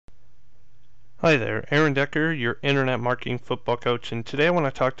Hi there, Aaron Decker, your internet marketing football coach, and today I want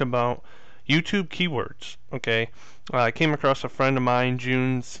to talk about YouTube keywords. Okay, I came across a friend of mine,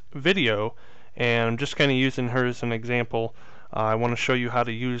 June's video, and I'm just kind of using her as an example. I want to show you how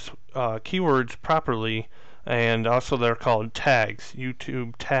to use keywords properly, and also they're called tags,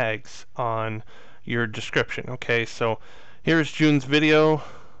 YouTube tags on your description. Okay, so here's June's video.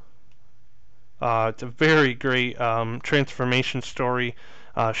 It's a very great transformation story.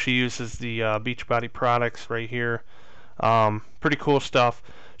 She uses the Beachbody products right here. Pretty cool stuff.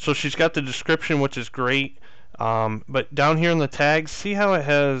 So she's got the description, which is great. But down here in the tags, see how it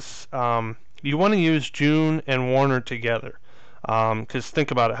has, you want to use June and Warner together. Because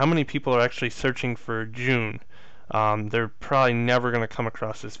think about it, how many people are actually searching for June? They're probably never going to come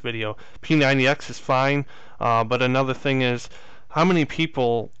across this video. P90X is fine, but another thing is, how many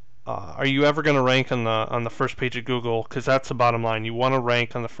people are you ever going to rank on the first page of Google? Because that's the bottom line. You want to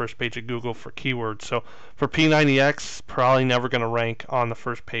rank on the first page of Google for keywords. So for P90X, probably never going to rank on the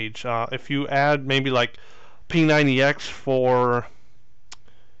first page. If you add maybe like P90X for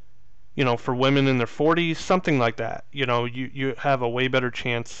for women in their 40s, something like that, you have a way better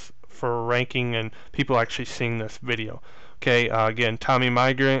chance for ranking and people actually seeing this video. Okay, again, Tommy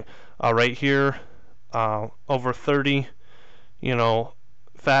Migrant right here, over 30,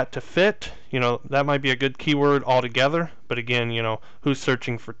 fat to fit, that might be a good keyword altogether, but again, who's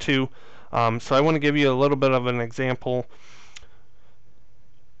searching for two? So I want to give you a little bit of an example.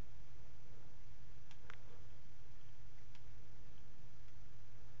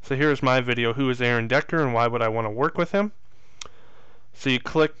 So here's my video, who is Aaron Decker and why would I want to work with him? So you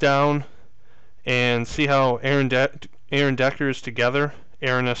click down and see how Aaron Decker is together.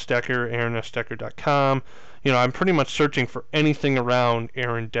 Aaron S. Decker, AaronSDecker.com. I'm pretty much searching for anything around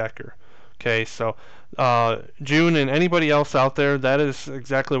Aaron Decker. Okay, so June and anybody else out there, that is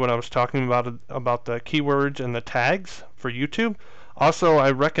exactly what I was talking about the keywords and the tags for YouTube. Also,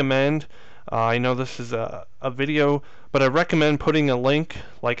 I recommend, I know this is a video, but I recommend putting a link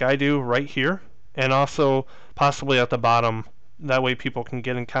like I do right here, and also possibly at the bottom. That way people can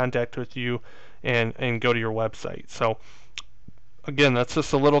get in contact with you and go to your website. So again, that's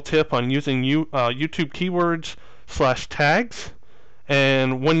just a little tip on using YouTube keywords / tags.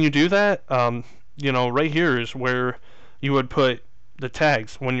 And when you do that, right here is where you would put the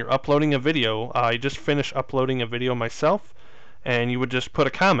tags. When you're uploading a video, I just finished uploading a video myself, and you would just put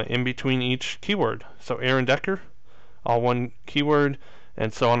a comment in between each keyword. So Aaron Decker, all one keyword,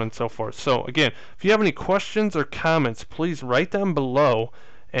 and so on and so forth. So again, if you have any questions or comments, please write them below.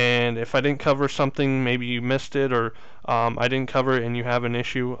 And if I didn't cover something, maybe you missed it, or I didn't cover it and you have an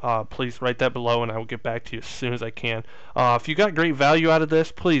issue, please write that below and I will get back to you as soon as I can. If you got great value out of this,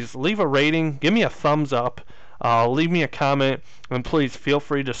 please leave a rating, give me a thumbs up, leave me a comment, and please feel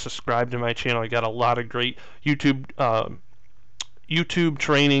free to subscribe to my channel. I got a lot of great YouTube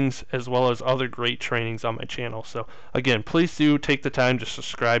trainings as well as other great trainings on my channel. So again, please do take the time to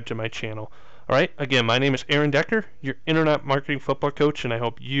subscribe to my channel. Alright, again, my name is Aaron Decker, your internet marketing football coach, and I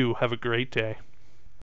hope you have a great day.